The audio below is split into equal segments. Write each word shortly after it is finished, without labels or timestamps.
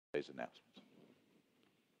today's announcements.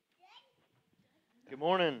 Good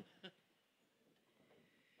morning.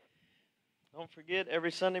 Don't forget,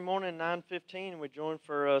 every Sunday morning, 9:15, we join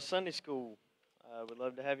for Sunday school. We'd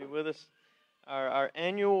love to have you with us. Our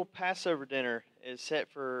annual Passover dinner is set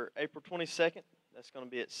for April 22nd. That's going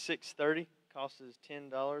to be at 6:30. Cost is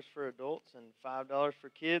 $10 for adults and $5 for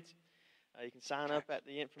kids. You can sign up at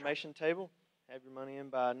the information table. Have your money in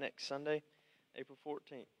by next Sunday, April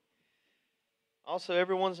 14th. Also,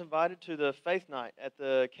 everyone's invited to the Faith Night at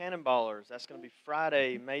the Cannonballers. That's going to be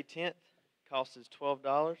Friday, May 10th. Cost is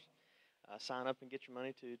 $12. Sign up and get your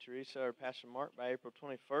money to Teresa or Pastor Mark by April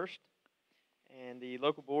 21st. And the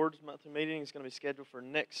local board's monthly meeting is going to be scheduled for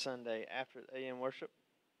next Sunday after AM worship.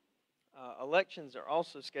 Elections are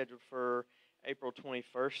also scheduled for April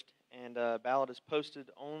 21st, and a ballot is posted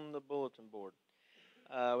on the bulletin board.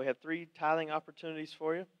 We have 3 tithing opportunities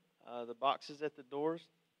for you. The boxes at the doors,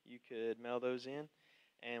 you could mail those in.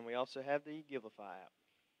 And we also have the Givelify app.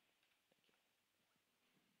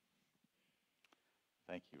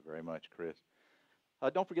 Thank you very much, Chris.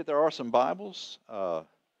 Don't forget there are some Bibles.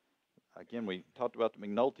 Again, we talked about the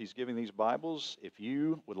McNulty's giving these Bibles. If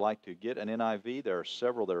you would like to get an NIV, there are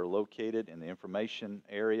several that are located in the information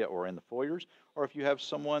area or in the foyers. Or if you have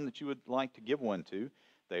someone that you would like to give one to,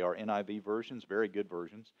 they are NIV versions, very good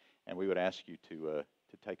versions. And we would ask you to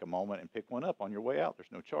take a moment and pick one up on your way out.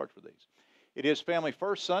 There's no charge for these. It is Family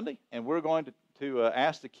First Sunday, and we're going to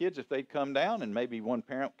ask the kids if they'd come down, and maybe one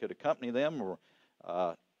parent could accompany them,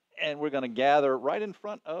 and we're going to gather right in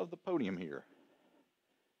front of the podium here.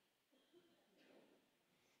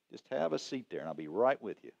 Just have a seat there, and I'll be right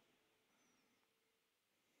with you.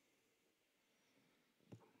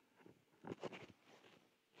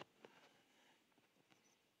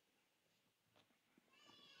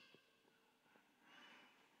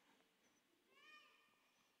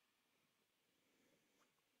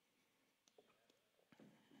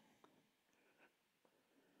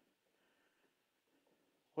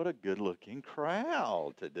 What a good-looking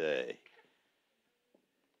crowd today.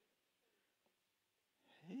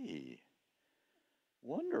 Hey,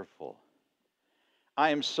 wonderful. I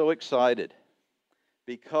am so excited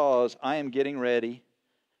because I am getting ready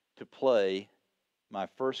to play my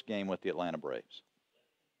first game with the Atlanta Braves.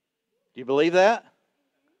 Do you believe that?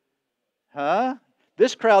 Huh?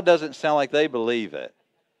 This crowd doesn't sound like they believe it.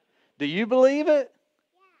 Do you believe it?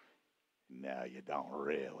 Yeah. No, you don't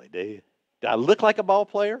really, do you? Do I look like a ball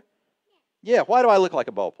player? Yeah, why do I look like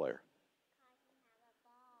a ball player?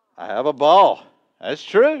 I have a ball. That's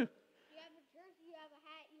true. You have a jersey, you have a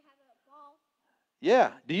hat, you have a ball. Yeah.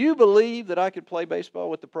 Do you believe that I could play baseball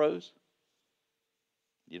with the pros?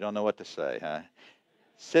 You don't know what to say, huh?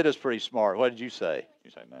 Sid is pretty smart. What did you say? You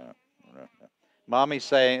say no.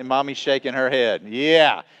 Mommy's shaking her head.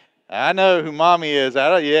 Yeah. I know who Mommy is.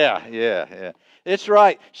 Yeah. It's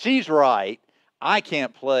right. She's right. I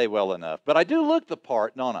can't play well enough, but I do look the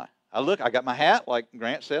part, don't I? I got my hat, like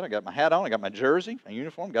Grant said. I got my hat on. I got my jersey, my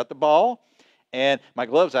uniform, got the ball, and my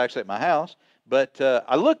gloves actually at my house. But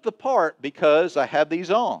I look the part because I have these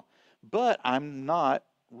on. But I'm not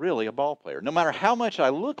really a ball player. No matter how much I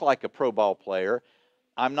look like a pro ball player,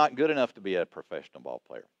 I'm not good enough to be a professional ball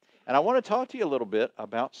player. And I want to talk to you a little bit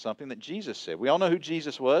about something that Jesus said. We all know who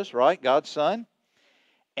Jesus was, right? God's Son.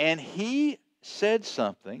 And He said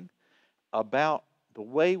something about the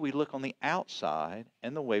way we look on the outside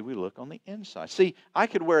and the way we look on the inside. See, I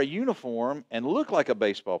could wear a uniform and look like a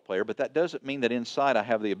baseball player, but that doesn't mean that inside I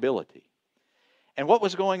have the ability. And what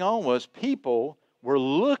was going on was people were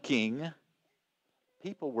looking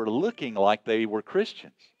like they were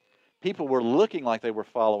Christians. People were looking like they were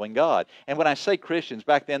following God. And when I say Christians,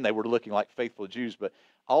 back then they were looking like faithful Jews, but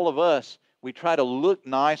all of us, we try to look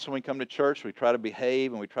nice when we come to church. We try to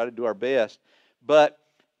behave and we try to do our best. But,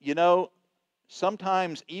 you know,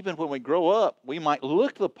 sometimes even when we grow up, we might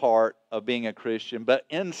look the part of being a Christian, but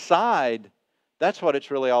inside, that's what it's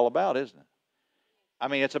really all about, isn't it? I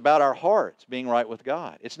mean, it's about our hearts being right with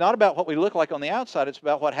God. It's not about what we look like on the outside. It's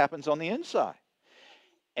about what happens on the inside.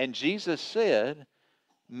 And Jesus said,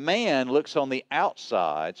 man looks on the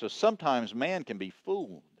outside, so sometimes man can be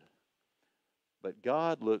fooled. But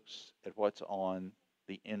God looks at what's on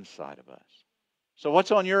the inside of us. So what's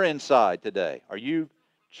on your inside today? Are you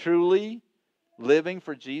truly living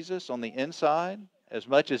for Jesus on the inside as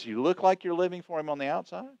much as you look like you're living for Him on the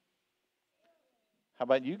outside? How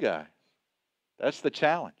about you guys? That's the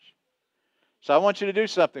challenge. So I want you to do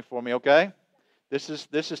something for me, okay? This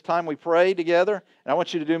is time we pray together, and I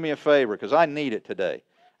want you to do me a favor because I need it today.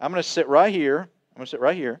 I'm going to sit right here.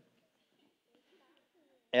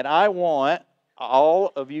 And I want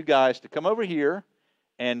all of you guys to come over here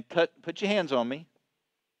and put your hands on me.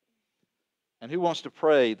 And who wants to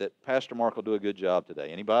pray that Pastor Mark will do a good job today?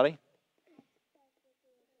 Anybody?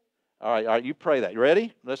 All right, you pray that. You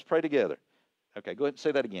ready? Let's pray together. Okay, go ahead and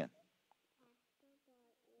say that again.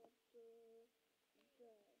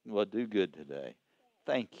 Well, do good today.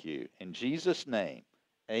 Thank you. In Jesus' name,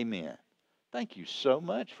 amen. Thank you so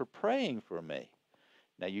much for praying for me.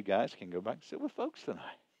 Now you guys can go back and sit with folks tonight.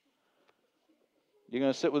 You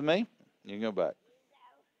going to sit with me? You can go back.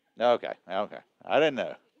 Okay. I didn't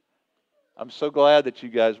know. I'm so glad that you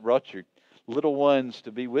guys brought your little ones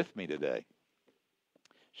to be with me today.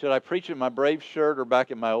 Should I preach in my Brave shirt or back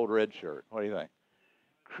in my old red shirt? What do you think?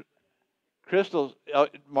 Crystal,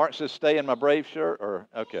 Mark says stay in my Brave shirt, or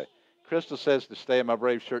okay. Crystal says to stay in my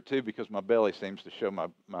Brave shirt too because my belly seems to show my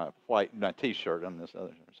T-shirt on this other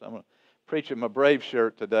shirt. So I'm going to preach in my Brave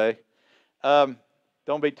shirt today.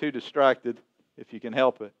 Don't be too distracted if you can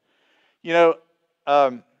help it. You know,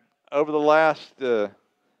 over the last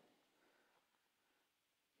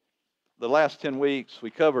 10 weeks,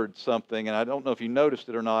 we covered something, and I don't know if you noticed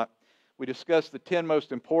it or not. We discussed the 10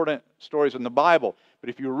 most important stories in the Bible.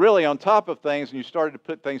 But if you're really on top of things and you started to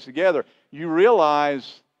put things together, you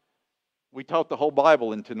realize we taught the whole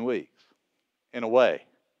Bible in 10 weeks, in a way.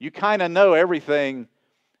 You kind of know everything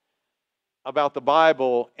about the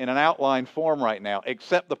Bible in an outline form right now,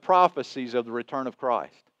 except the prophecies of the return of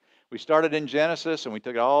Christ. We started in Genesis, and we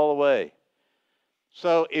took it all the way.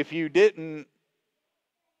 So if you didn't,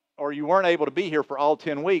 or you weren't able to be here for all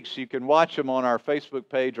 10 weeks, you can watch them on our Facebook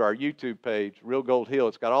page or our YouTube page, Real Gold Hill.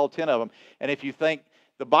 It's got all 10 of them. And if you think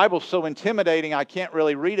the Bible's so intimidating, I can't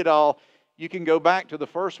really read it all, you can go back to the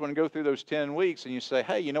first one and go through those 10 weeks, and you say,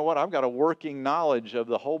 hey, you know what? I've got a working knowledge of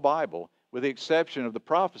the whole Bible, with the exception of the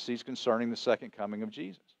prophecies concerning the second coming of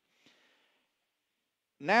Jesus.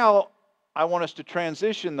 Now, I want us to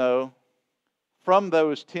transition, though, from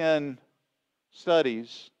those 10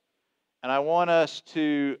 studies, and I want us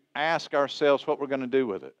to ask ourselves what we're going to do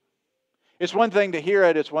with it. It's one thing to hear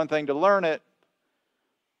it. It's one thing to learn it.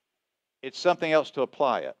 It's something else to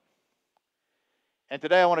apply it. And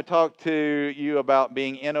today I want to talk to you about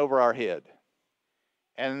being in over our head.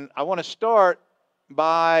 And I want to start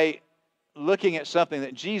by looking at something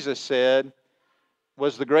that Jesus said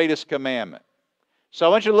was the greatest commandment. So I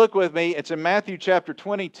want you to look with me. It's in Matthew chapter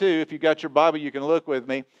 22. If you've got your Bible, you can look with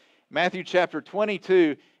me. Matthew chapter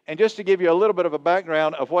 22. And just to give you a little bit of a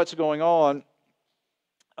background of what's going on,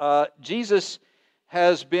 Jesus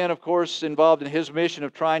has been, of course, involved in his mission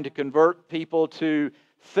of trying to convert people to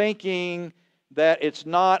thinking that it's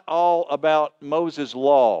not all about Moses'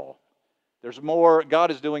 law. There's more. God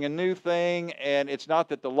is doing a new thing, and it's not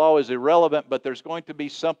that the law is irrelevant, but there's going to be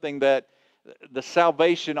something that the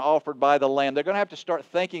salvation offered by the Lamb. They're going to have to start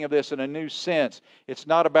thinking of this in a new sense. It's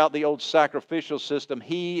not about the old sacrificial system.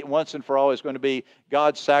 He, once and for all, is going to be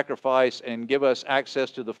God's sacrifice and give us access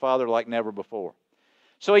to the Father like never before.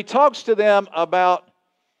 So he talks to them about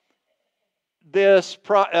this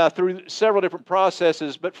through several different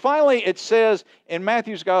processes. But finally, it says in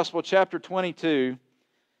Matthew's Gospel, chapter 22,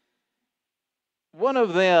 one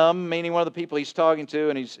of them, meaning one of the people he's talking to,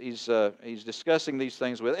 and he's discussing these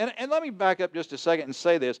things with. And let me back up just a second and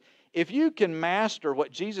say this. If you can master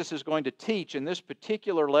what Jesus is going to teach in this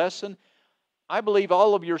particular lesson, I believe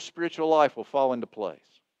all of your spiritual life will fall into place.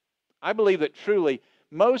 I believe that truly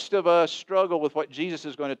most of us struggle with what Jesus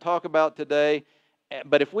is going to talk about today.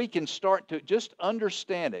 But if we can start to just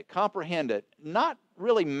understand it, comprehend it, not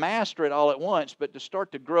really master it all at once, but to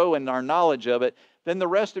start to grow in our knowledge of it, then the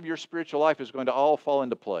rest of your spiritual life is going to all fall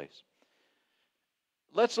into place.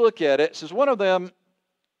 Let's look at it. It says, one of them,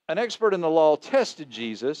 an expert in the law, tested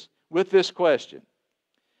Jesus with this question.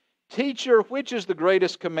 Teacher, which is the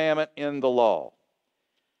greatest commandment in the law?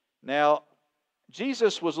 Now,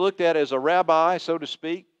 Jesus was looked at as a rabbi, so to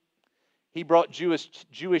speak. He brought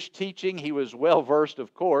Jewish teaching. He was well versed,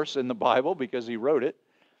 of course, in the Bible because he wrote it.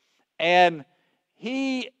 And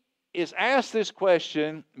he is asked this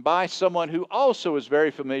question by someone who also is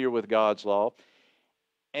very familiar with God's law.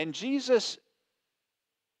 And Jesus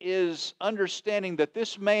is understanding that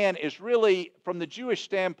this man is really, from the Jewish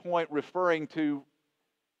standpoint, referring to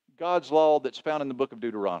God's law that's found in the book of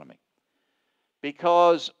Deuteronomy.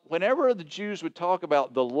 Because whenever the Jews would talk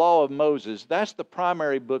about the law of Moses, that's the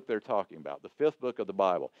primary book they're talking about, the fifth book of the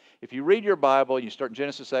Bible. If you read your Bible, you start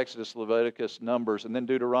Genesis, Exodus, Leviticus, Numbers, and then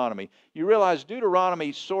Deuteronomy, you realize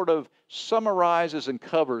Deuteronomy sort of summarizes and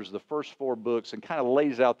covers the first four books and kind of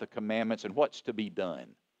lays out the commandments and what's to be done.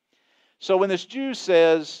 So when this Jew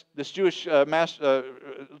says, this Jewish teacher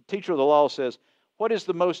of the law says, what is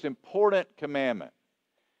the most important commandment?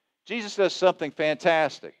 Jesus does something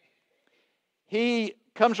fantastic. He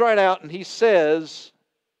comes right out and he says,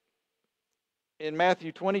 in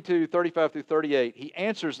Matthew 22, 35 through 38, he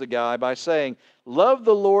answers the guy by saying, love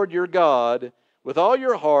the Lord your God with all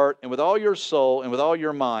your heart and with all your soul and with all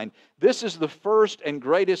your mind. This is the first and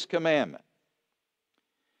greatest commandment.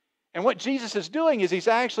 And what Jesus is doing is he's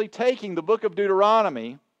actually taking the book of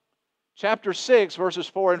Deuteronomy, chapter 6, verses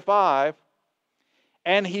 4 and 5,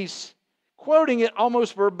 and he's quoting it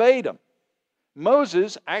almost verbatim.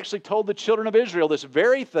 Moses actually told the children of Israel this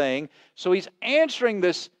very thing, so he's answering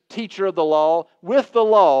this teacher of the law with the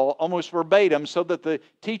law almost verbatim so that the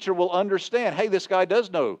teacher will understand, hey, this guy does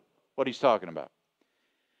know what he's talking about.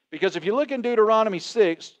 Because if you look in Deuteronomy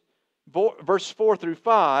 6, verse 4 through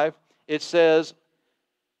 5, it says,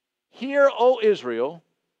 hear, O Israel,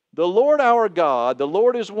 the Lord our God, the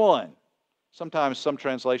Lord is one. Sometimes some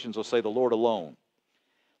translations will say the Lord alone.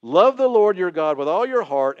 Love the Lord your God with all your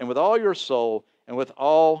heart and with all your soul and with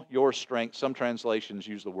all your strength. Some translations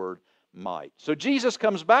use the word might. So Jesus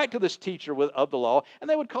comes back to this teacher of the law, and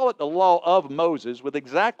they would call it the law of Moses, with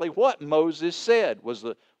exactly what Moses said was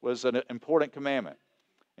an important commandment.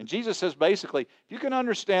 And Jesus says basically, if you can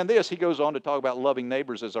understand this, he goes on to talk about loving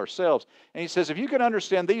neighbors as ourselves. And he says, if you can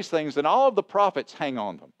understand these things, then all of the prophets hang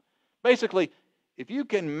on them. Basically, if you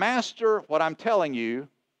can master what I'm telling you,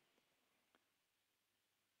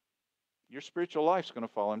 your spiritual life's going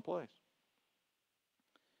to fall in place.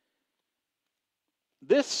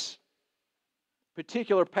 This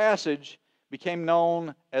particular passage became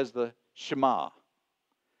known as the Shema.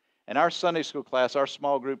 And our Sunday school class, our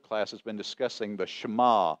small group class, has been discussing the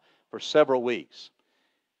Shema for several weeks.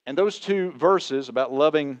 And those two verses about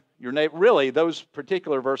loving your neighbor, really those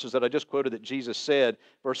particular verses that I just quoted that Jesus said,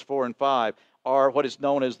 verse 4 and 5, are what is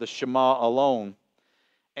known as the Shema alone.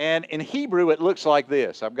 And in Hebrew, it looks like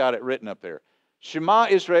this. I've got it written up there. Shema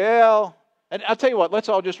Israel. And I'll tell you what, let's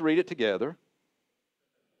all just read it together.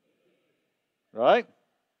 Right?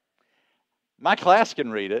 My class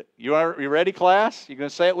can read it. You ready, class? You going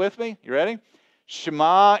to say it with me? You ready?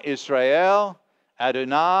 Shema Israel,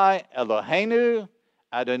 Adonai Eloheinu,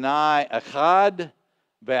 Adonai Echad,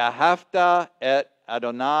 Ve'ahavta et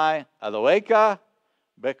Adonai Eloheka,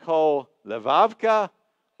 Bechol Levavka,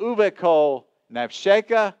 Uvechol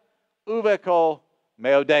Nafsheka, Uvechol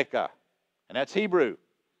Meodeka. And that's Hebrew.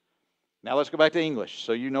 Now let's go back to English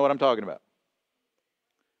so you know what I'm talking about.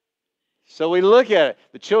 So we look at it.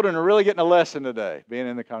 The children are really getting a lesson today, being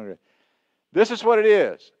in the congregation. This is what it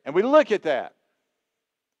is. And we look at that.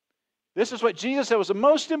 This is what Jesus said was the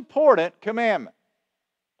most important commandment.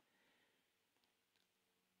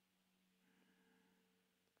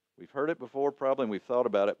 We've heard it before probably, and we've thought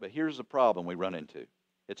about it, but here's the problem we run into.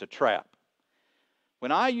 It's a trap.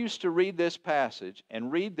 When I used to read this passage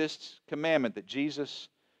and read this commandment that Jesus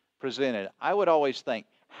presented, I would always think,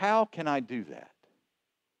 how can I do that?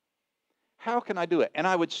 How can I do it? And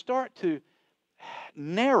I would start to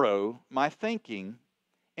narrow my thinking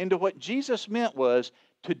into what Jesus meant was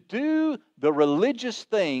to do the religious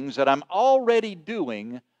things that I'm already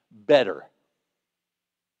doing better.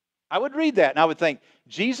 I would read that and I would think,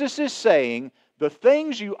 Jesus is saying the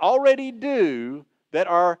things you already do that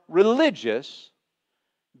are religious,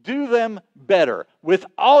 do them better with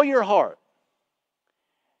all your heart.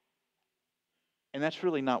 And that's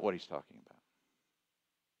really not what he's talking about.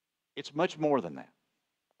 It's much more than that.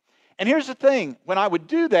 And here's the thing. When I would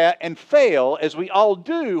do that and fail, as we all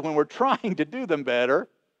do when we're trying to do them better,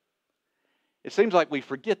 it seems like we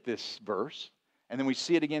forget this verse. And then we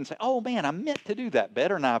see it again and say, oh man, I meant to do that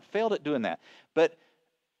better and I failed at doing that. But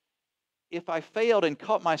if I failed and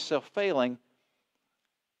caught myself failing,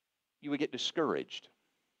 you would get discouraged.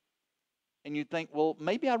 And you'd think, well,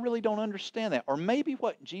 maybe I really don't understand that. Or maybe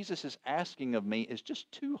what Jesus is asking of me is just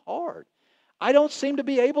too hard. I don't seem to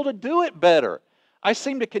be able to do it better. I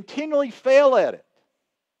seem to continually fail at it.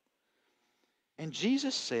 And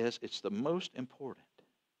Jesus says it's the most important.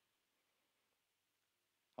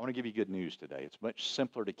 I want to give you good news today. It's much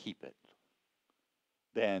simpler to keep it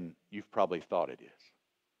than you've probably thought it is.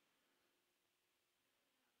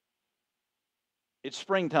 It's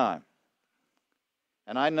springtime.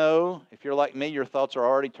 And I know, if you're like me, your thoughts are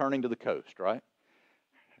already turning to the coast, right?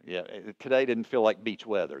 Yeah, today didn't feel like beach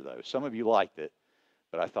weather, though. Some of you liked it.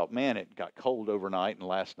 But I thought, man, it got cold overnight and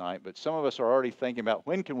last night. But some of us are already thinking about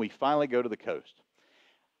when can we finally go to the coast.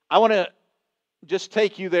 I want to just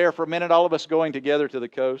take you there for a minute, all of us going together to the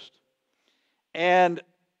coast. And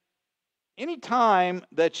any time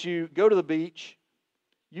that you go to the beach,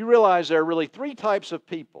 you realize there are really three types of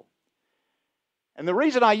people. And the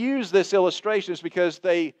reason I use this illustration is because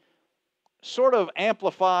they sort of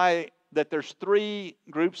amplify that there's three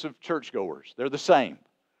groups of churchgoers. They're the same.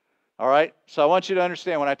 All right? So I want you to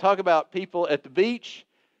understand, when I talk about people at the beach,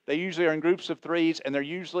 They usually are in groups of threes, and they're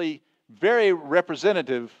usually very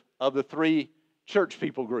representative of the three church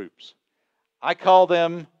people groups. I call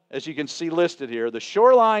them, as you can see listed here, the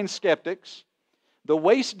shoreline skeptics, the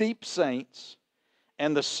waist-deep saints,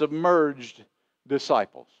 and the submerged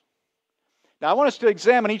disciples. Now, I want us to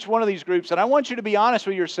examine each one of these groups, and I want you to be honest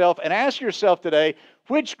with yourself and ask yourself today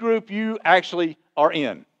which group you actually are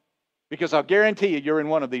in, because I'll guarantee you're in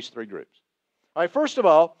one of these three groups. All right, first of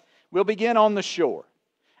all, we'll begin on the shore.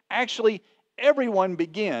 Actually, everyone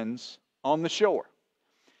begins on the shore.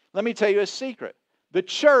 Let me tell you a secret. The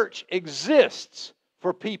church exists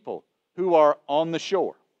for people who are on the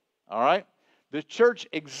shore. All right? The church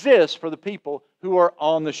exists for the people who are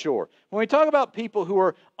on the shore. When we talk about people who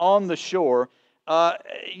are on the shore,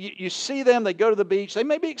 you see them, they go to the beach, they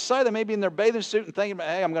may be excited, they may be in their bathing suit and thinking,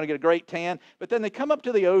 hey, I'm going to get a great tan, but then they come up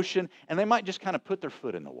to the ocean and they might just kind of put their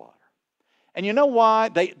foot in the water. And you know why?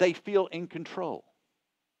 They feel in control.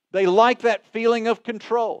 They like that feeling of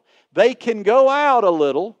control. They can go out a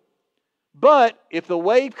little, but if the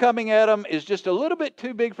wave coming at them is just a little bit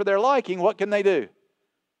too big for their liking, what can they do?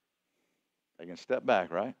 They can step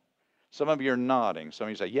back, right? Some of you are nodding. Some of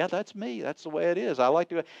you say, yeah, that's me. That's the way it is. I like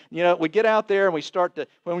to, we get out there and we start to,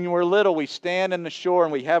 when we're little, we stand in the shore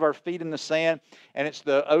and we have our feet in the sand, and it's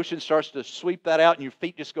the ocean starts to sweep that out and your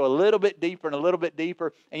feet just go a little bit deeper and a little bit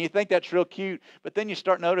deeper, and you think that's real cute, but then you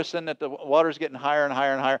start noticing that the water's getting higher and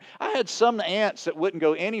higher and higher. I had some ants that wouldn't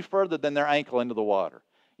go any further than their ankle into the water.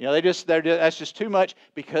 That's just too much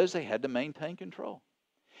because they had to maintain control.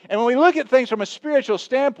 And when we look at things from a spiritual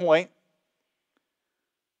standpoint,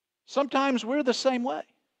 sometimes we're the same way.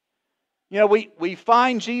 We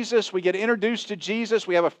find Jesus, we get introduced to Jesus,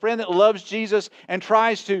 we have a friend that loves Jesus and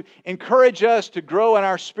tries to encourage us to grow in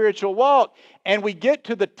our spiritual walk, and we get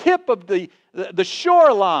to the tip of the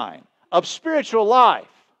shoreline of spiritual life,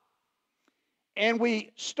 and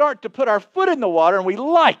we start to put our foot in the water and we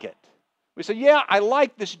like it. We say, yeah, I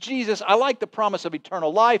like this Jesus. I like the promise of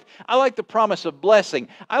eternal life. I like the promise of blessing.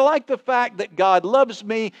 I like the fact that God loves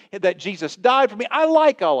me, that Jesus died for me. I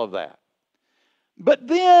like all of that. But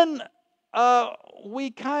then we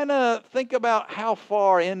kind of think about how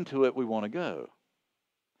far into it we want to go.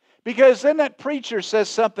 Because then that preacher says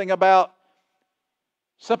something about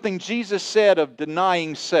something Jesus said of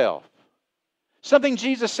denying self. Something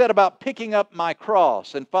Jesus said about picking up my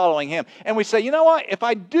cross and following Him. And we say, you know what? If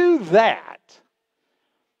I do that,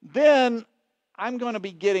 then I'm going to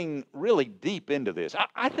be getting really deep into this.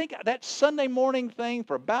 I think that Sunday morning thing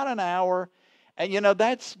for about an hour, and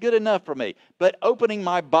that's good enough for me. But opening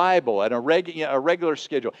my Bible at a regular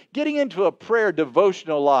schedule, getting into a prayer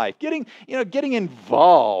devotional life, getting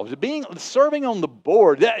involved, serving on the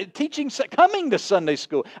board, teaching, coming to Sunday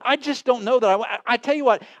school. I just don't know that I tell you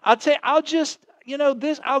what,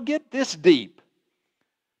 I'll get this deep.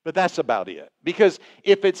 But that's about it. Because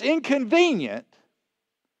if it's inconvenient,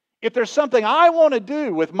 if there's something I want to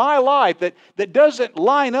do with my life that doesn't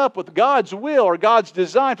line up with God's will or God's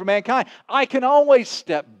design for mankind, I can always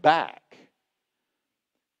step back.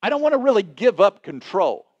 I don't want to really give up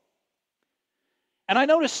control. And I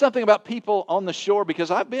noticed something about people on the shore, because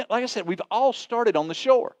like I said, we've all started on the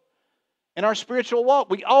shore. In our spiritual walk,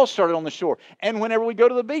 we all started on the shore. And whenever we go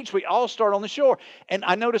to the beach, we all start on the shore. And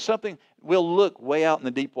I noticed something. We'll look way out in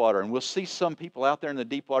the deep water, and we'll see some people out there in the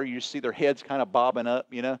deep water. You see their heads kind of bobbing up,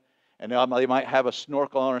 and they might have a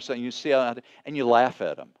snorkel on or something. You see out there, and you laugh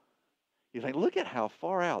at them. You think, look at how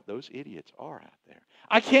far out those idiots are out there.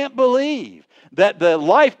 I can't believe that the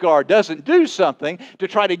lifeguard doesn't do something to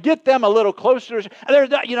try to get them a little closer.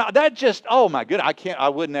 That just, oh my goodness, I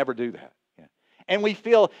would never do that. And we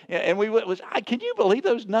feel, can you believe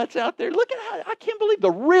those nuts out there? Look at I can't believe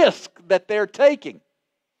the risk that they're taking.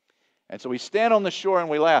 And so we stand on the shore and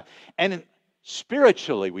we laugh. And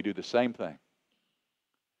spiritually, we do the same thing.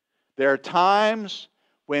 There are times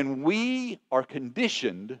when we are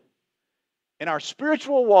conditioned in our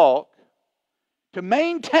spiritual walk to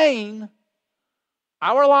maintain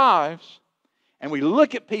our lives, and we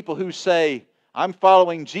look at people who say, I'm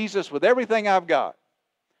following Jesus with everything I've got.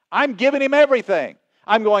 I'm giving Him everything.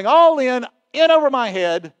 I'm going all in over my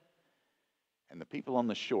head. And the people on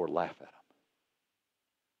the shore laugh at them.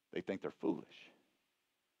 They think they're foolish.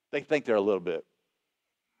 They think they're a little bit,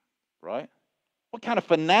 right? What kind of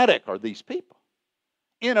fanatic are these people?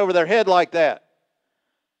 In over their head like that.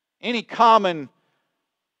 Any common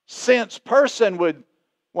sense person would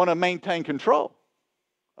want to maintain control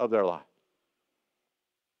of their life.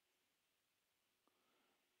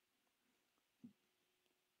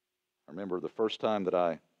 I remember the first time that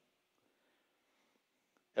I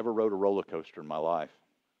ever rode a roller coaster in my life.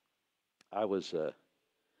 I was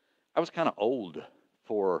kind of old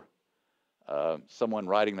for someone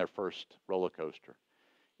riding their first roller coaster.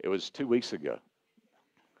 It was 2 weeks ago.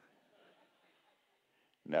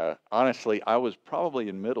 No, honestly, I was probably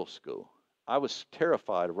in middle school. I was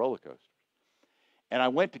terrified of roller coasters. And I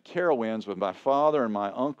went to Carowinds with my father and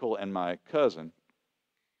my uncle and my cousin.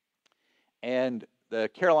 And the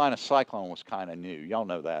Carolina Cyclone was kind of new. Y'all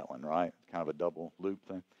know that one, right? Kind of a double loop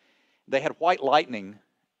thing. They had White Lightning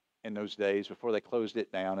in those days before they closed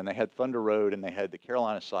it down, and they had Thunder Road, and they had the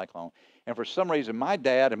Carolina Cyclone. And for some reason, my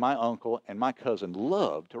dad and my uncle and my cousin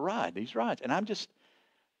loved to ride these rides. And I'm just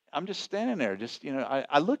standing there,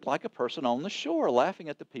 I looked like a person on the shore laughing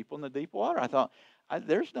at the people in the deep water. I thought,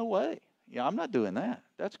 there's no way. I'm not doing that.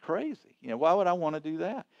 That's crazy. Why would I want to do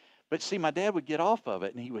that? But see, my dad would get off of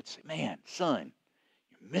it, and he would say, man, son,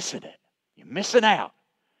 you're missing it. You're missing out.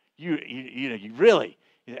 You really.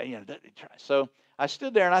 So I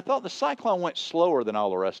stood there, and I thought the Cyclone went slower than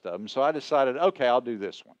all the rest of them. So I decided, okay, I'll do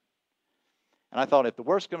this one. And I thought, if the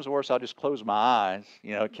worst comes to worst, I'll just close my eyes.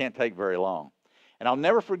 It can't take very long. And I'll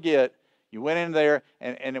never forget, you went in there,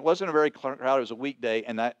 and it wasn't a very crowded. It was a weekday,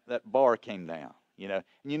 and that bar came down. And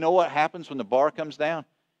you know what happens when the bar comes down?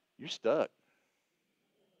 You're stuck.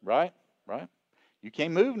 Right? You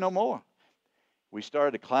can't move no more. We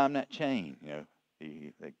started to climb that chain.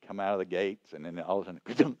 They come out of the gates, and then all of a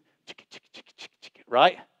sudden,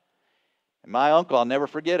 right? And my uncle, I'll never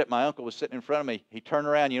forget it. My uncle was sitting in front of me. He turned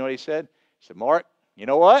around. You know what he said? He said, Mark, you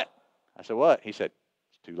know what? I said, what? He said,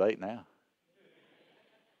 it's too late now.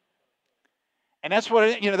 And that's what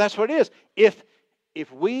it is.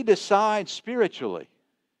 If we decide spiritually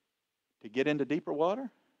to get into deeper water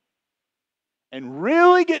and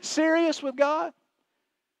really get serious with God,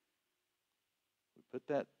 we put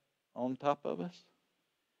that on top of us,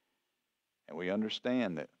 and we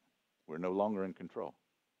understand that we're no longer in control.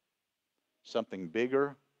 Something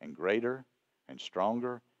bigger and greater and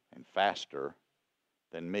stronger and faster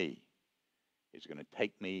than me is going to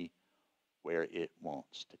take me where it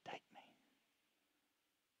wants to take me.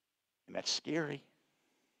 And that's scary.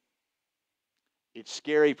 It's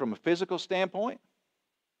scary from a physical standpoint,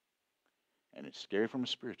 and it's scary from a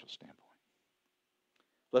spiritual standpoint.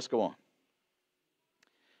 Let's go on.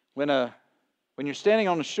 When you're standing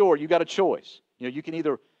on the shore, you got a choice. You can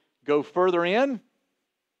either go further in, and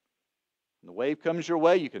the wave comes your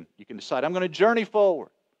way. You can decide, I'm going to journey forward,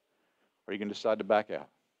 or you can decide to back out.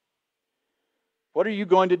 What are you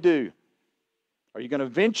going to do? Are you going to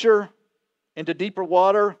venture into deeper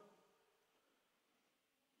water?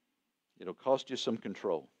 It'll cost you some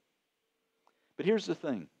control. But here's the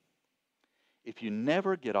thing. If you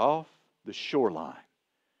never get off the shoreline,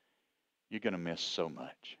 you're going to miss so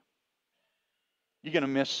much. You're going to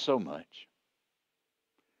miss so much.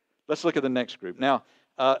 Let's look at the next group. Now,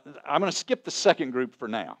 I'm going to skip the second group for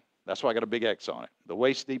now. That's why I got a big X on it. The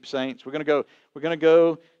waist-deep saints. We're going to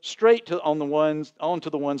go straight onto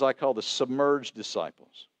the ones I call the submerged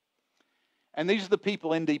disciples. And these are the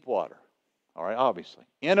people in deep water. All right, obviously.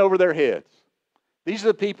 In over their heads. These are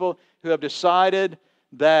the people who have decided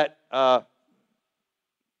that,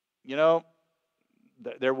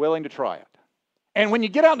 they're willing to try it. And when you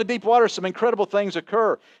get out into deep water, some incredible things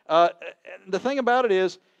occur. The thing about it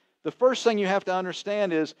is, the first thing you have to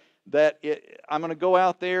understand is that I'm going to go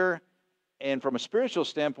out there, and from a spiritual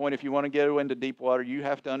standpoint, if you want to get into deep water, you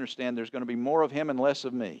have to understand there's going to be more of Him and less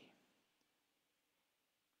of me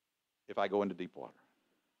if I go into deep water.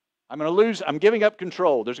 I'm giving up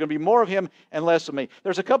control. There's going to be more of Him and less of me.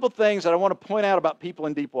 There's a couple things that I want to point out about people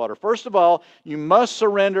in deep water. First of all, you must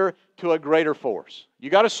surrender to a greater force. You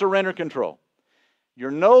got to surrender control. You're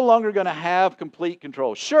no longer going to have complete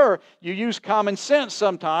control. Sure, you use common sense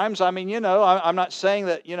sometimes. I'm not saying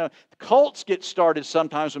that, cults get started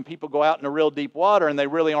sometimes when people go out in a real deep water and they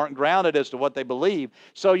really aren't grounded as to what they believe.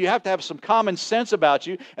 So you have to have some common sense about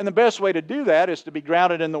you. And the best way to do that is to be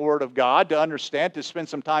grounded in the Word of God, to understand, to spend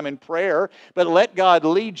some time in prayer. But let God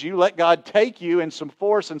lead you. Let God take you in some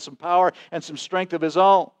force and some power and some strength of His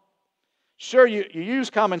own. Sure, you use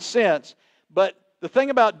common sense, but the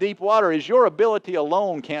thing about deep water is your ability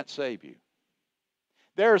alone can't save you.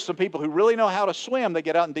 There are some people who really know how to swim. They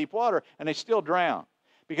get out in deep water and they still drown.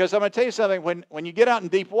 Because I'm going to tell you something, when you get out in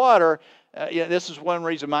deep water, this is one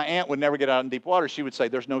reason my aunt would never get out in deep water. She would say,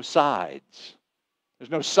 there's no sides.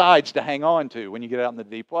 There's no sides to hang on to when you get out in the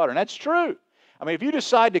deep water. And that's true. I mean, if you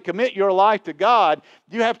decide to commit your life to God,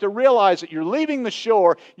 you have to realize that you're leaving the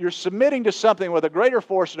shore, you're submitting to something with a greater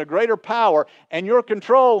force and a greater power, and your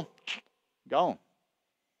control, gone.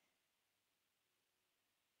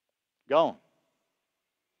 Gone.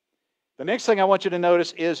 The next thing I want you to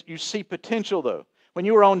notice is you see potential, though. When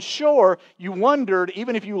you were on shore, you wondered,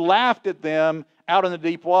 even if you laughed at them out in the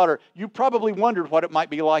deep water, you probably wondered what it might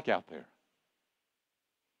be like out there.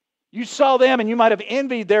 You saw them and you might have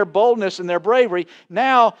envied their boldness and their bravery.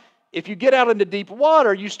 Now, if you get out into deep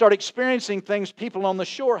water, you start experiencing things people on the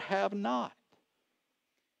shore have not.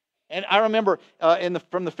 And I remember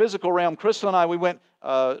from the physical realm, Crystal and I, we went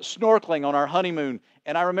snorkeling on our honeymoon.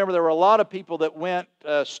 And I remember there were a lot of people that went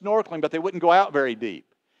snorkeling, but they wouldn't go out very deep.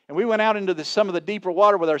 And we went out into some of the deeper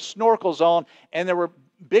water with our snorkels on, and there were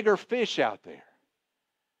bigger fish out there.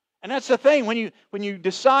 And that's the thing, when you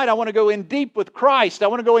decide, I want to go in deep with Christ, I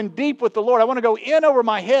want to go in deep with the Lord, I want to go in over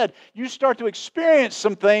my head, you start to experience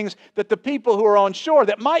some things that the people who are on shore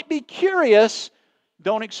that might be curious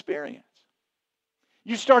don't experience.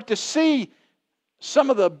 You start to see some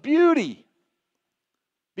of the beauty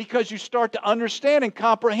because you start to understand and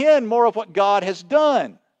comprehend more of what God has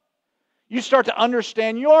done. You start to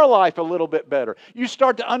understand your life a little bit better. You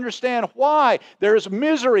start to understand why there is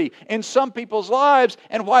misery in some people's lives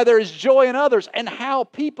and why there is joy in others, and how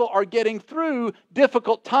people are getting through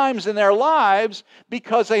difficult times in their lives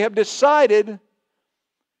because they have decided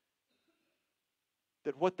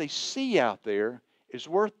that what they see out there is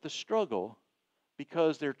worth the struggle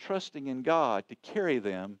because they're trusting in God to carry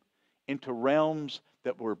them into realms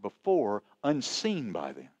that were before unseen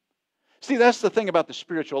by them. See, that's the thing about the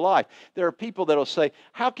spiritual life. There are people that will say,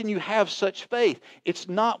 how can you have such faith? It's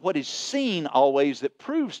not what is seen always that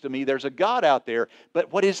proves to me there's a God out there,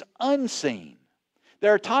 but what is unseen.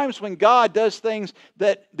 There are times when God does things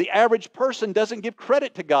that the average person doesn't give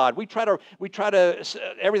credit to God. We try to,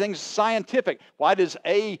 everything's scientific. Why does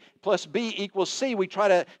A plus B equal C? We try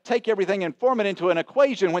to take everything and form it into an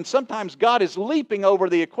equation when sometimes God is leaping over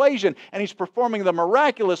the equation and He's performing the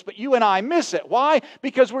miraculous, but you and I miss it. Why?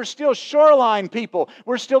 Because we're still shoreline people.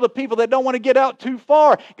 We're still the people that don't want to get out too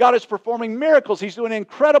far. God is performing miracles. He's doing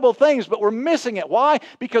incredible things, but we're missing it. Why?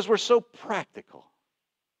 Because we're so practical.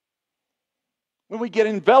 When we get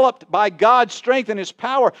enveloped by God's strength and His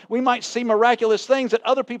power, we might see miraculous things that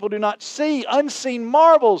other people do not see, unseen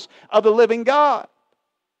marvels of the living God.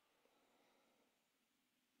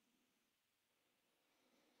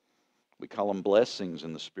 We call them blessings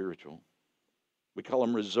in the spiritual. We call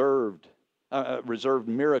them reserved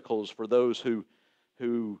miracles for those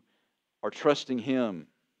who are trusting Him.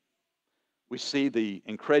 We see the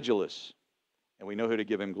incredulous, and we know who to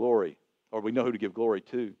give Him glory, or we know who to give glory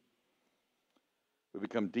to. We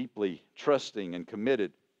become deeply trusting and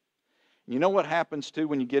committed. You know what happens too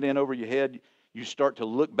when you get in over your head? You start to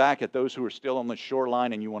look back at those who are still on the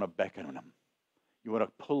shoreline and you want to beckon them. You want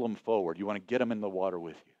to pull them forward. You want to get them in the water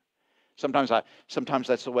with you. Sometimes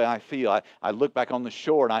that's the way I feel. I look back on the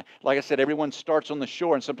shore and like I said, everyone starts on the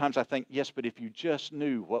shore, and sometimes I think, yes, but if you just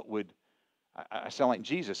knew what would, I sound like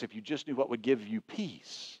Jesus, if you just knew what would give you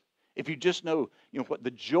peace. If you just know, what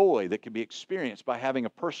the joy that can be experienced by having a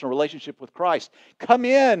personal relationship with Christ. Come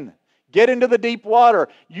in. Get into the deep water.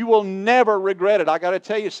 You will never regret it. I got to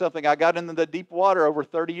tell you something. I got into the deep water over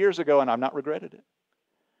 30 years ago, and I've not regretted it.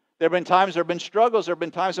 There have been times, there have been struggles, there have been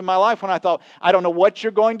times in my life when I thought, I don't know what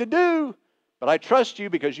you're going to do, but I trust you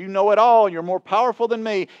because you know it all. You're more powerful than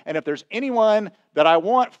me. And if there's anyone that I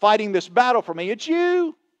want fighting this battle for me, it's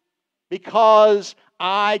you. Because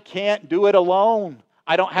I can't do it alone.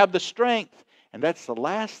 I don't have the strength. And that's the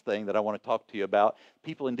last thing that I want to talk to you about.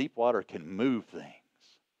 People in deep water can move things.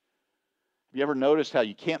 Have you ever noticed how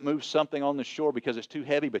you can't move something on the shore because it's too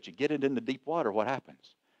heavy, but you get it into deep water, what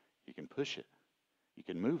happens? You can push it. You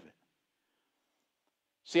can move it.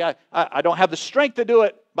 See, I don't have the strength to do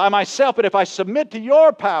it by myself, but if I submit to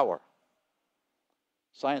your power,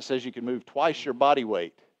 science says you can move twice your body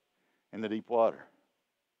weight in the deep water.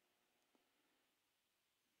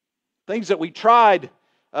 Things that we tried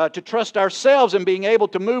to trust ourselves in being able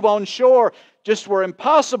to move on shore just were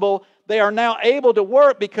impossible. They are now able to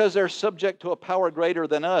work because they're subject to a power greater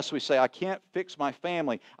than us. We say, I can't fix my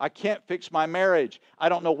family. I can't fix my marriage. I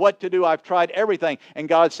don't know what to do. I've tried everything. And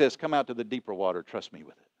God says, come out to the deeper water. Trust me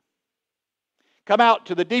with it. Come out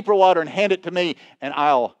to the deeper water and hand it to me, and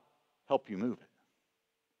I'll help you move it.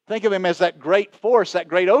 Think of Him as that great force, that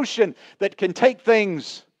great ocean that can take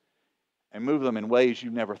things and move them in ways you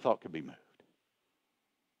never thought could be moved.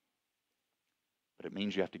 But it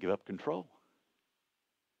means you have to give up control.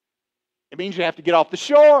 It means you have to get off the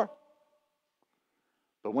shore.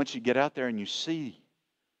 But once you get out there and you see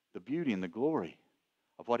the beauty and the glory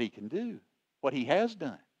of what He can do, what He has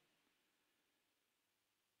done,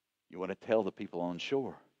 you want to tell the people on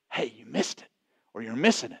shore, hey, you missed it, or you're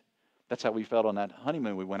missing it. That's how we felt on that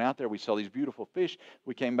honeymoon. We went out there, we saw these beautiful fish.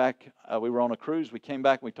 We came back, we were on a cruise. We came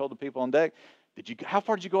back and we told the people on deck, How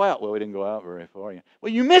far did you go out? Well, we didn't go out very far.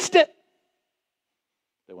 Well, you missed it.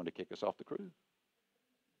 They wanted to kick us off the cruise.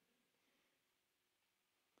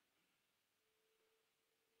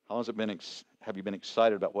 How long has it been? Have you been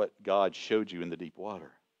excited about what God showed you in the deep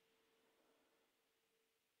water?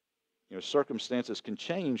 Circumstances can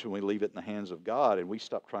change when we leave it in the hands of God and we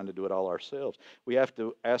stop trying to do it all ourselves. We have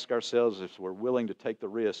to ask ourselves if we're willing to take the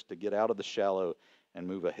risk to get out of the shallow and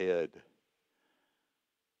move ahead.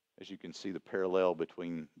 As you can see, the parallel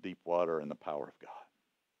between deep water and the power of God.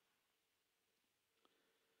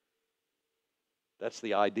 That's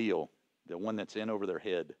the ideal, the one that's in over their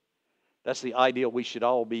head. That's the ideal we should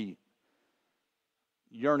all be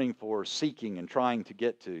yearning for, seeking, and trying to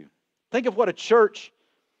get to. Think of what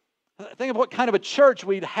kind of a church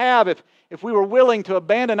we'd have if we were willing to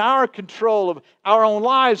abandon our control of our own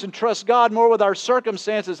lives and trust God more with our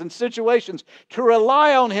circumstances and situations, to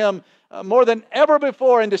rely on Him more than ever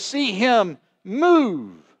before and to see Him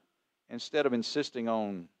move instead of insisting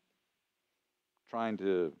on trying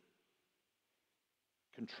to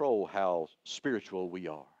control how spiritual we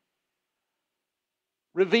are.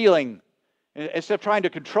 Revealing, instead of trying to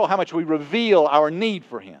control how much we reveal our need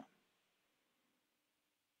for Him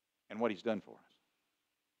and what He's done for us.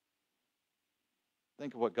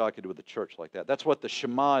 Think of what God could do with a church like that. That's what the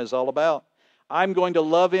Shema is all about. I'm going to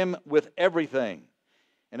love Him with everything.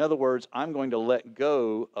 In other words, I'm going to let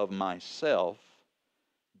go of myself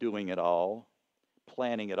doing it all,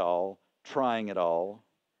 planning it all, trying it all,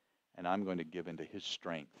 and I'm going to give into His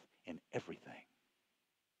strength in everything.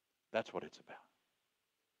 That's what it's about.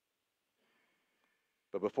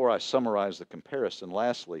 But before I summarize the comparison,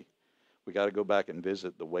 lastly, we got to go back and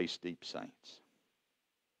visit the waist-deep saints.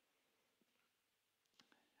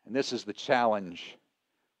 And this is the challenge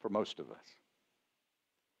for most of us.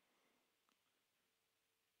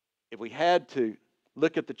 If we had to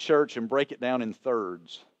look at the church and break it down in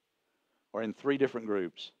thirds or in 3 different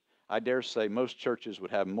groups, I dare say most churches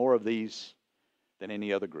would have more of these than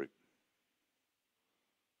any other group.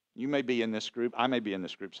 You may be in this group. I may be in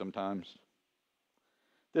this group sometimes.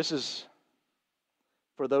 This is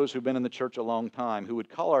for those who've been in the church a long time, who would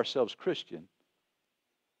call ourselves Christian,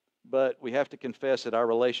 but we have to confess that our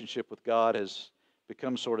relationship with God has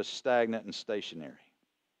become sort of stagnant and stationary.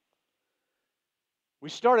 We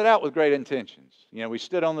started out with great intentions. We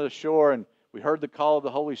stood on the shore and we heard the call of the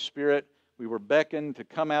Holy Spirit. We were beckoned to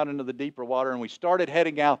come out into the deeper water, and we started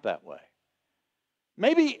heading out that way.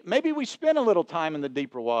 Maybe we spent a little time in the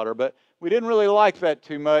deeper water, but we didn't really like that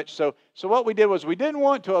too much. So what we did was we didn't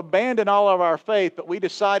want to abandon all of our faith, but we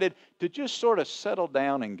decided to just sort of settle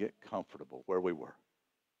down and get comfortable where we were.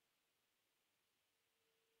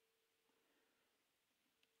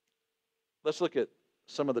 Let's look at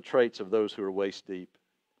some of the traits of those who are waist deep.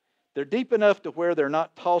 They're deep enough to where they're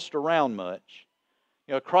not tossed around much.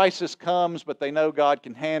 A crisis comes, but they know God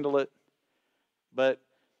can handle it. But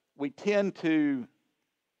we tend to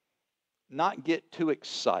not get too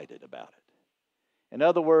excited about it. In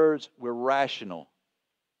other words, we're rational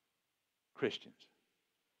Christians.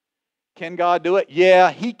 Can God do it?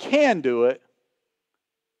 Yeah, He can do it.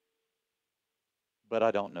 But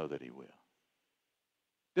I don't know that He will.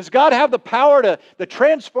 Does God have the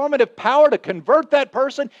transformative power to convert that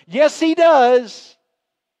person? Yes, He does.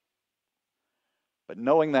 But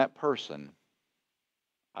knowing that person,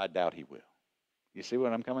 I doubt He will. You see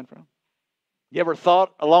where I'm coming from? You ever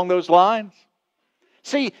thought along those lines?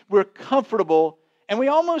 See, we're comfortable and we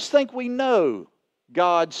almost think we know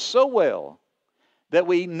God so well that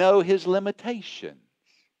we know His limitations.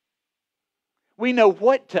 We know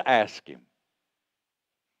what to ask Him.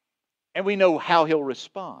 And we know how He'll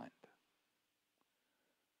respond.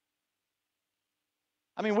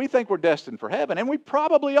 We think we're destined for heaven, and we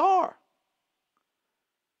probably are.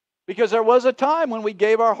 Because there was a time when we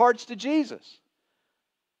gave our hearts to Jesus.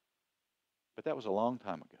 But that was a long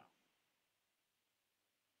time ago.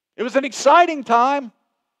 It was an exciting time.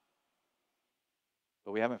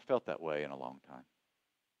 But we haven't felt that way in a long time.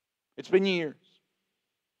 It's been years.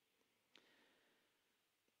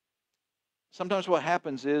 Sometimes what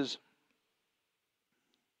happens is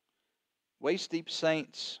waist-deep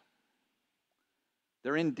saints,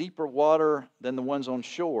 they're in deeper water than the ones on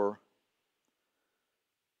shore,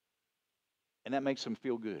 and that makes them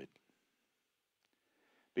feel good.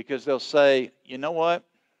 Because they'll say, you know what?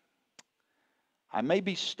 I may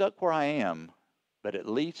be stuck where I am, but at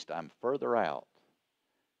least I'm further out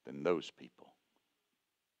than those people.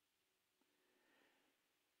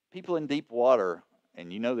 People in deep water,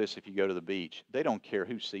 and you know this if you go to the beach, they don't care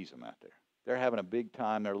who sees them out there. They're having a big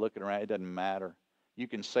time. They're looking around. It doesn't matter. You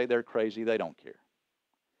can say they're crazy. They don't care.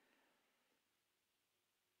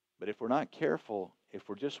 But if we're not careful, if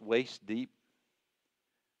we're just waist deep,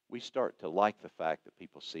 we start to like the fact that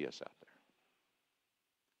people see us out there.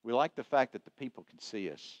 We like the fact that the people can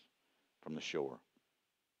see us from the shore.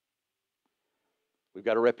 We've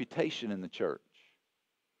got a reputation in the church.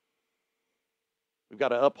 We've got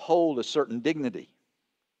to uphold a certain dignity.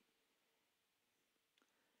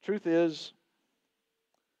 Truth is,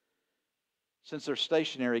 since they're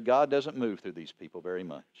stationary, God doesn't move through these people very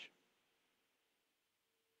much.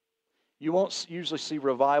 You won't usually see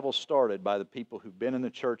revival started by the people who've been in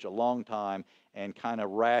the church a long time and kind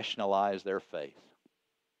of rationalize their faith.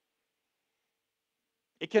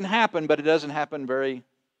 It can happen, but it doesn't happen very,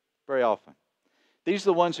 very often. These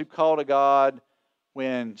are the ones who call to God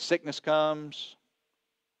when sickness comes,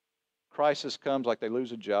 crisis comes, like they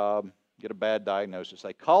lose a job, get a bad diagnosis.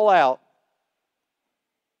 They call out,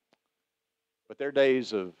 but their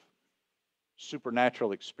days of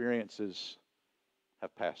supernatural experiences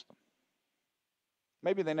have passed them.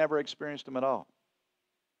 Maybe they never experienced them at all.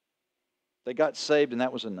 They got saved and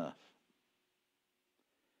that was enough.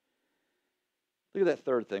 Look at that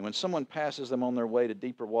third thing. When someone passes them on their way to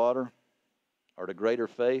deeper water or to greater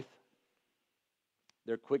faith,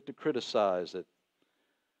 they're quick to criticize that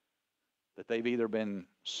they've either been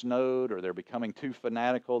snowed or they're becoming too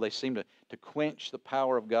fanatical. They seem to quench the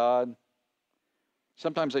power of God.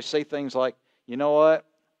 Sometimes they say things like, you know what?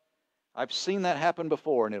 I've seen that happen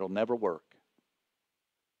before and it'll never work.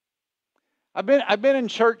 I've been in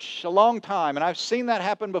church a long time and I've seen that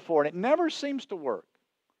happen before and it never seems to work.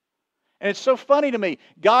 And it's so funny to me.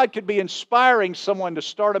 God could be inspiring someone to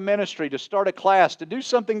start a ministry, to start a class, to do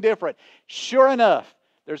something different. Sure enough,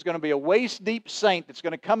 there's going to be a waist-deep saint that's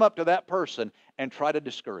going to come up to that person and try to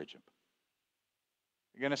discourage him.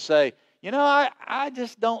 You're going to say, you know, I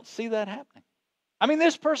just don't see that happening. I mean,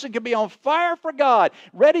 this person could be on fire for God,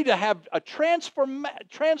 ready to have a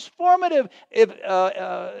transformative,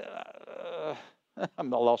 I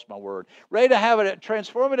lost my word, ready to have a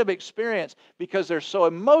transformative experience because they're so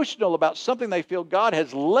emotional about something they feel God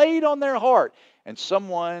has laid on their heart. And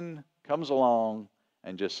someone comes along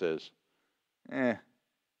and just says, I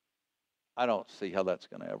don't see how that's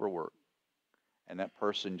going to ever work. And that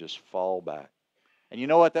person just fall back. And you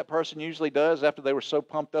know what that person usually does after they were so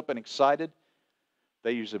pumped up and excited?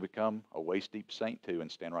 They usually become a waist-deep saint too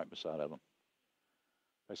and stand right beside of them.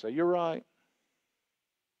 They say, you're right.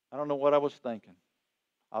 I don't know what I was thinking.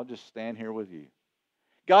 I'll just stand here with you.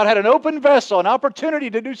 God had an open vessel, an opportunity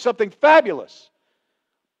to do something fabulous,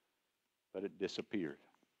 but it disappeared.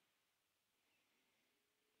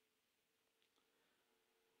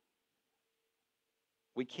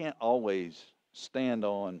 We can't always stand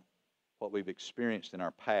on what we've experienced in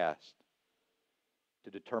our past to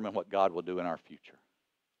determine what God will do in our future.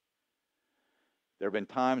 There have been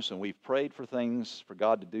times when we've prayed for things, for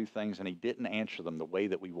God to do things, and He didn't answer them the way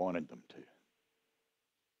that we wanted them to.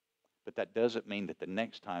 But that doesn't mean that the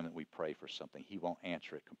next time that we pray for something, He won't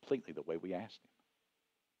answer it completely the way we asked Him.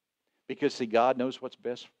 Because, see, God knows what's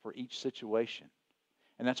best for each situation.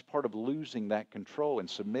 And that's part of losing that control and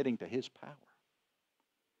submitting to His power.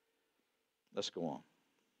 Let's go on.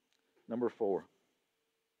 Number 4.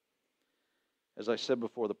 As I said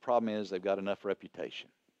before, the problem is they've got enough reputation.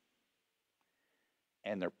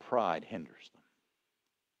 And their pride hinders them.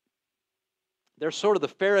 They're sort of the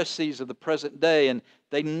Pharisees of the present day, and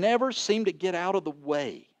they never seem to get out of the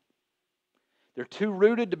way. They're too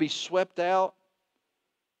rooted to be swept out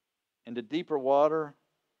into deeper water,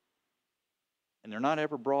 and they're not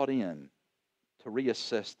ever brought in to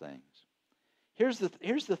reassess things. Here's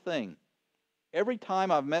the thing. Every time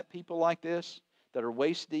I've met people like this that are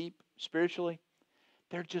waist deep spiritually,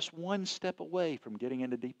 they're just one step away from getting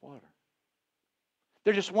into deep water.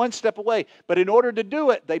 They're just one step away. But in order to do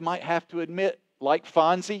it, they might have to admit, like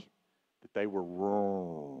Fonzie, that they were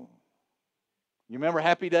wrong. You remember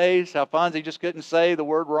Happy Days? How Fonzie just couldn't say the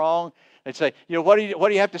word wrong? They'd say, you know, what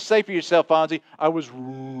do you have to say for yourself, Fonzie? I was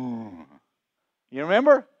wrong. You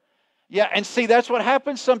remember? Yeah, and see, that's what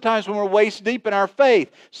happens sometimes when we're waist deep in our faith.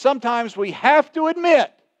 Sometimes we have to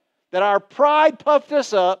admit that our pride puffed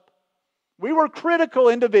us up. We were critical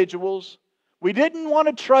individuals. We didn't want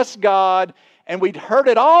to trust God, and we'd heard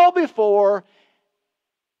it all before.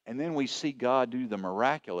 And then we see God do the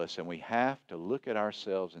miraculous, and we have to look at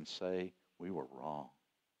ourselves and say, we were wrong.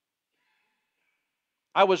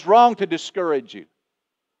 I was wrong to discourage you.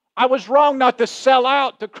 I was wrong not to sell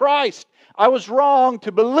out to Christ. I was wrong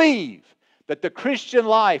to believe that the Christian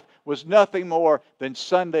life was nothing more than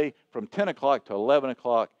Sunday from 10 o'clock to 11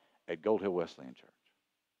 o'clock at Gold Hill Wesleyan Church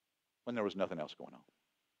when there was nothing else going on.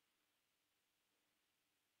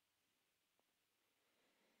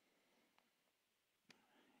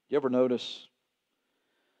 You ever notice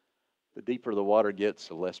the deeper the water gets,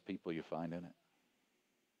 the less people you find in it?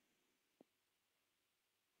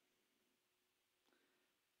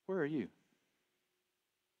 Where are you?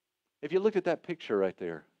 If you looked at that picture right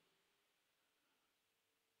there,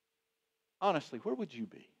 honestly, where would you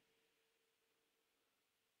be?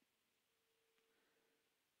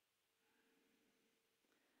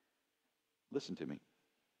 Listen to me.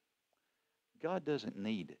 God doesn't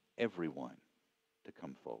need everyone to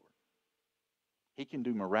come forward. He can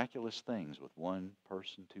do miraculous things with one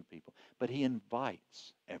person, two people, but He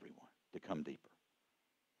invites everyone to come deeper.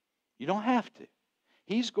 You don't have to.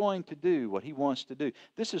 He's going to do what He wants to do.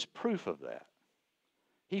 This is proof of that.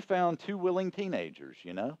 He found two willing teenagers,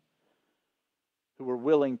 who were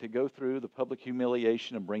willing to go through the public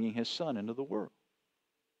humiliation of bringing His Son into the world.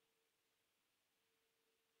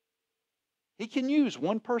 He can use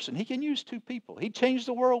one person. He can use two people. He changed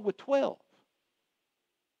the world with 12.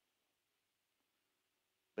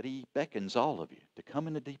 But He beckons all of you to come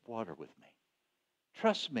into deep water with me.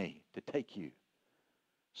 Trust me to take you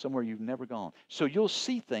somewhere you've never gone. So you'll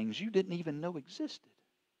see things you didn't even know existed.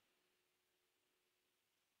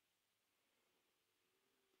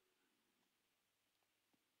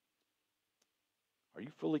 Are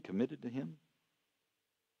you fully committed to Him?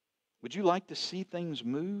 Would you like to see things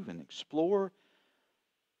move and explore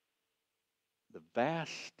the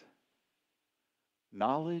vast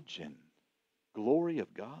knowledge and glory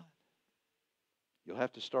of God? You'll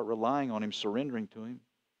have to start relying on Him, surrendering to Him.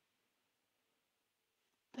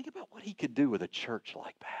 Think about what He could do with a church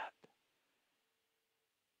like that.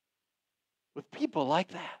 With people like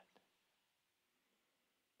that.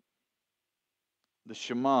 The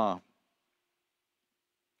Shema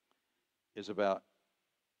is about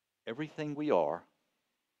everything we are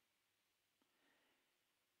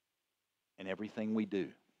and everything we do.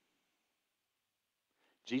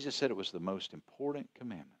 Jesus said it was the most important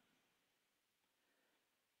commandment.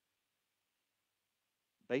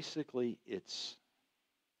 Basically, it's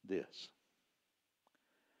this.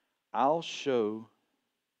 I'll show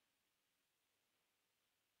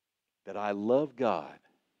that I love God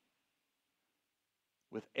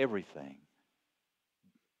with everything,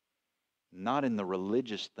 not in the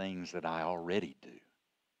religious things that I already do,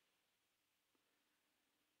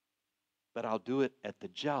 but I'll do it at the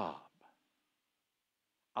job.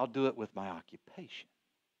 I'll do it with my occupation.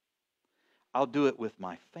 I'll do it with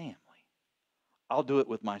my family. I'll do it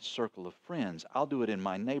with my circle of friends. I'll do it in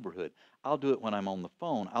my neighborhood. I'll do it when I'm on the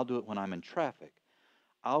phone. I'll do it when I'm in traffic.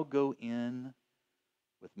 I'll go in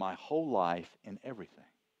with my whole life in everything.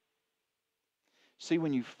 See,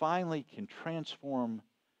 when you finally can transform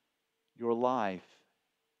your life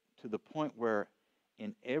to the point where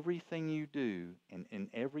in everything you do and in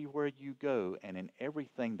everywhere you go and in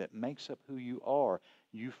everything that makes up who you are,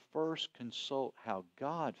 you first consult how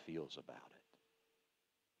God feels about it.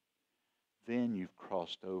 Then you've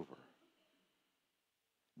crossed over.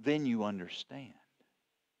 Then you understand.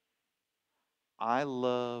 I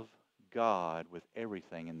love God with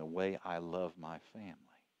everything in the way I love my family,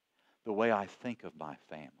 the way I think of my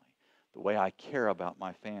family, the way I care about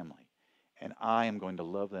my family. And I am going to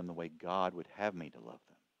love them the way God would have me to love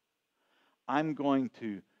them. I'm going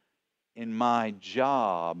to, in my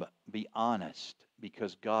job, be honest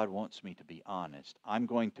because God wants me to be honest. I'm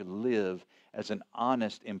going to live as an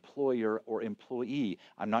honest employer or employee.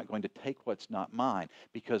 I'm not going to take what's not mine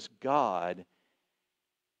because God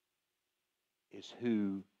is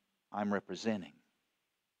who I'm representing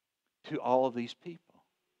to all of these people.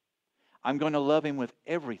 I'm going to love Him with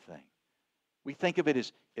everything. We think of it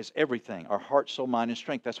as everything, our heart, soul, mind, and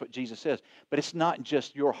strength. That's what Jesus says. But it's not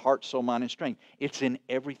just your heart, soul, mind, and strength. It's in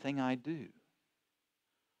everything I do.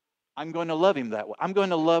 I'm going to love Him that way. I'm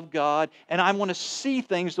going to love God, and I want to see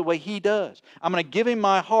things the way He does. I'm going to give Him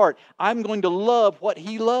my heart. I'm going to love what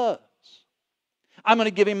He loves. I'm going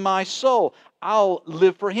to give Him my soul. I'll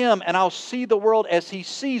live for Him, and I'll see the world as He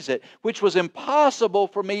sees it, which was impossible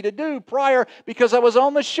for me to do prior because I was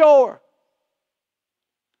on the shore.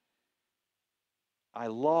 I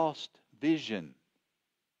lost vision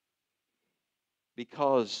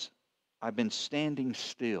because I've been standing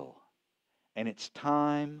still. And it's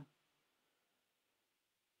time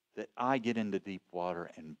that I get into deep water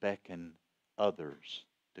and beckon others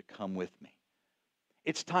to come with me.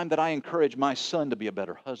 It's time that I encourage my son to be a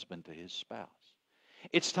better husband to his spouse.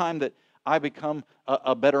 It's time that I become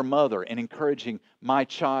a better mother and encouraging my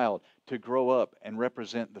child to grow up and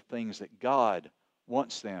represent the things that God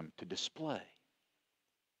wants them to display.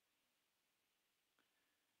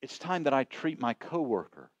 It's time that I treat my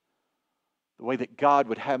coworker the way that God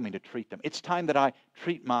would have me to treat them. It's time that I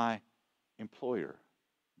treat my employer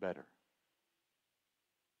better.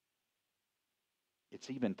 It's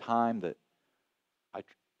even time that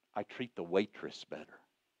I treat the waitress better.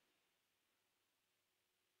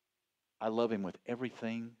 I love him with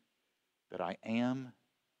everything that I am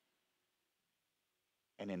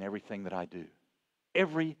and in everything that I do.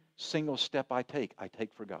 Every single step I take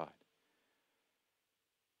for God.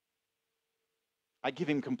 I give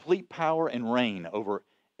him complete power and reign over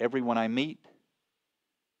everyone I meet,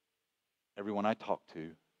 everyone I talk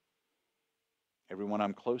to, everyone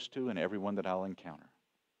I'm close to, and everyone that I'll encounter.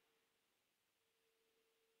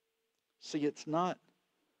 See, it's not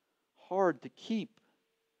hard to keep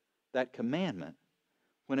that commandment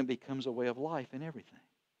when it becomes a way of life in everything.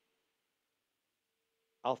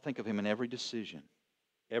 I'll think of him in every decision,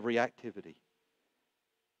 every activity,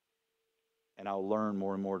 and I'll learn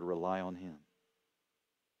more and more to rely on him.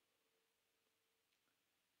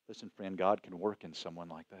 Listen, friend, God can work in someone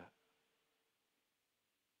like that.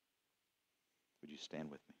 Would you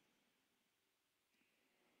stand with me?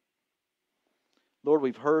 Lord,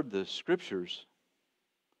 we've heard the scriptures,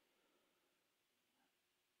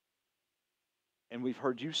 and we've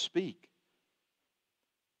heard you speak.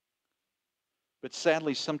 But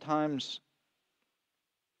sadly, sometimes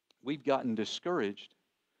we've gotten discouraged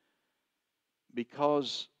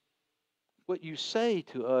because what you say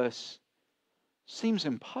to us seems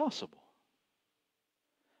impossible.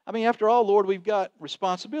 I mean, after all, Lord, we've got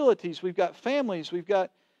responsibilities, we've got families, we've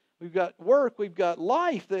got work, we've got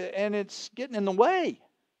life, and it's getting in the way.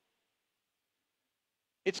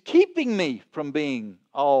 It's keeping me from being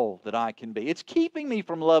all that I can be. It's keeping me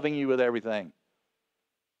from loving you with everything.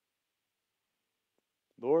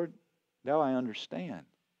 Lord, now I understand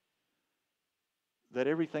that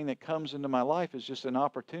everything that comes into my life is just an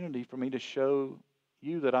opportunity for me to show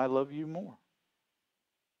you that I love you more.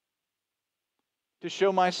 To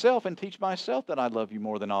show myself and teach myself that I love you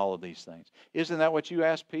more than all of these things. Isn't that what you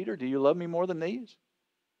asked Peter? Do you love me more than these?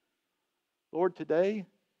 Lord, today,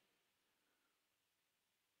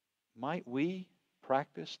 might we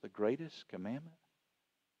practice the greatest commandment?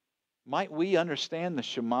 Might we understand the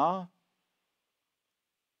Shema?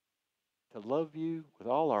 To love you with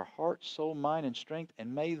all our heart, soul, mind, and strength,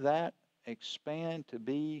 and may that expand to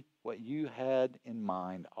be what you had in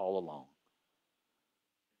mind all along.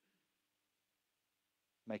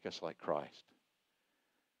 Make us like Christ.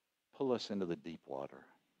 Pull us into the deep water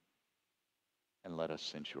and let us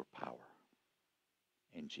sense your power.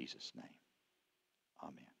 In Jesus' name,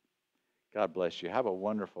 amen. God bless you. Have a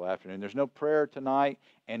wonderful afternoon. There's no prayer tonight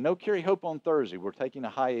and no Carry Hope on Thursday. We're taking a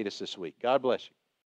hiatus this week. God bless you.